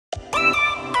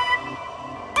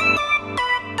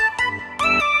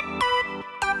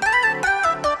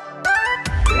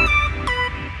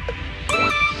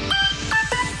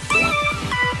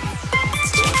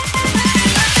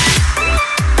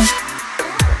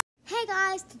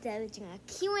today we're doing a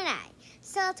Q&A.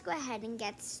 So let's go ahead and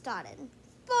get started.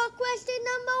 For question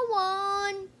number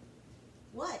 1.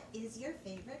 What is your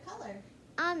favorite color?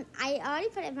 I already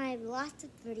put it in my last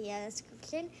video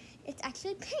description. It's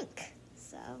actually pink.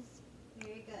 So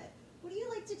Very good. What do you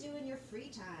like to do in your free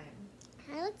time?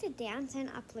 I like to dance and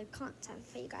upload content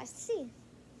for you guys to see.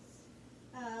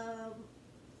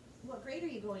 What grade are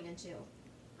you going into?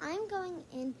 I'm going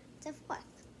into 4th.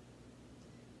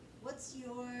 What's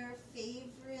your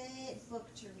favorite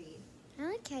book to read? I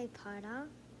like Harry Potter.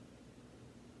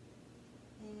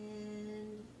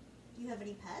 And do you have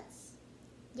any pets?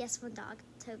 Yes, one dog,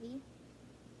 Toby.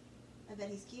 I bet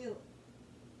he's cute.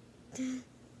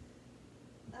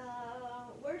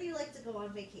 Where do you like to go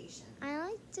on vacation? I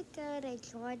like to go to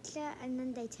Georgia and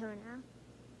then Daytona.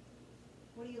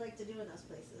 What do you like to do in those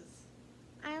places?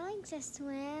 I like to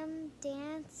swim,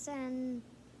 dance, and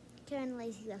go on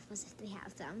lazy riffles if they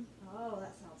have them. Oh,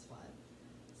 that sounds fun.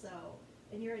 So,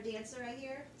 and you're a dancer, I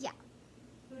hear? Yeah.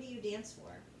 Who do you dance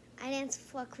for? I dance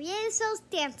for Creative Souls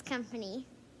Dance Company.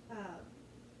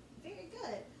 Very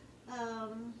good.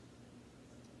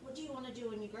 What do you want to do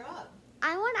when you grow up?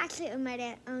 I want to actually own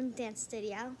my own dance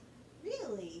studio.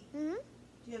 Really? Mm-hmm.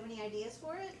 Do you have any ideas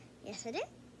for it? Yes, I do.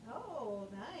 Oh,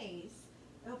 nice.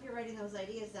 I hope you're writing those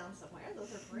ideas down somewhere.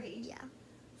 Those are great. Yeah.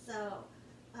 So,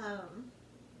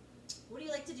 what do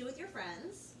you like to do with your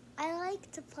friends? I like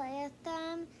to play with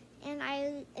them, and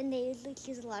they usually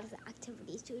choose a lot of the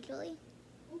activities usually.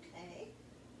 Okay.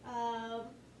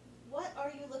 What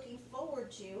are you looking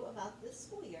forward to about this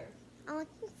school year? I'm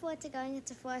looking forward to going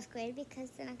into 4th grade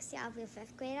because the next year I'll be a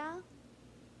 5th grader.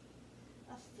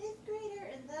 A 5th grader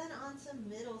and then on to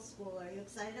middle school. Are you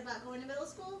excited about going to middle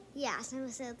school? Yes, I'm a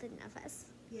little bit nervous.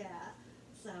 Yeah.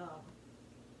 So,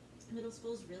 middle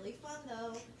school's really fun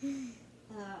though.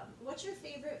 What's your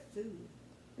favorite food?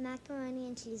 Macaroni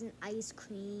and cheese and ice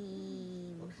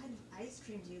cream. What kind of ice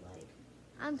cream do you like?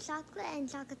 Chocolate and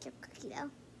chocolate chip cookie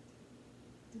dough.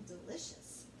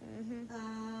 Delicious. Mm-hmm.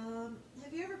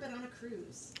 Have you ever been on a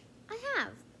cruise? I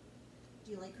have.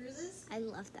 Do you like cruises? I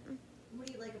love them. What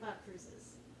do you like about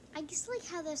cruises? I just like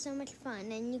how they're so much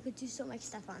fun and you could do so much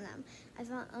stuff on them.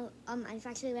 I've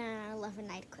actually been on an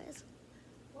 11-night cruise.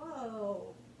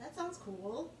 Whoa, that sounds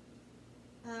cool.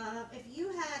 If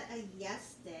you had a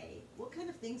yes day, what kind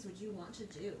of things would you want to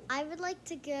do? I would like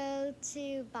to go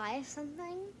to buy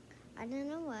something. I don't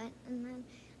know what. And then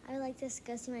I would like to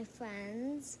go see my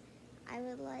friends. I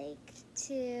would like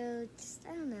to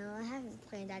I don't know. I haven't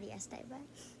planned out a yes day, but.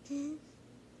 The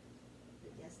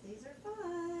yes days are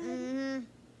fun. Mm-hmm.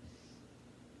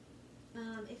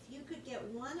 If you could get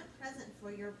one present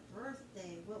for your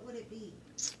birthday, what would it be?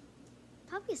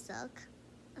 Probably silk.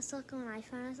 A silk on an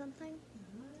iPhone or something.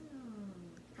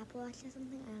 Oh. Apple Watch or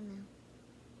something. I don't know.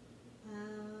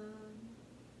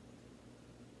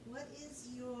 What is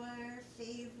your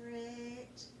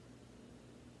favorite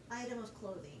item of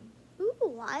clothing?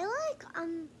 Ooh, I like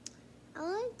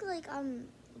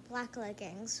black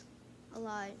leggings a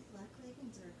lot. Black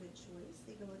leggings are a good choice.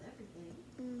 They go with everything.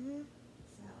 Mhm.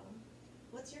 So,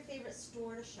 what's your favorite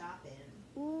store to shop in?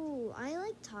 Ooh, I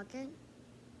like Target.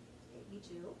 Okay, me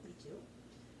too. Me too.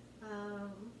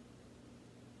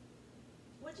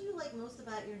 What do you like most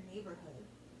about your neighborhood?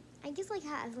 I just like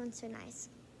how everyone's so nice.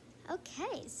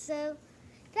 Okay, so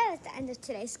that is the end of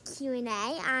today's Q&A.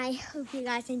 I hope you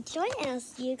guys enjoyed, and I'll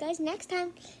see you guys next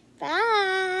time.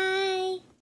 Bye!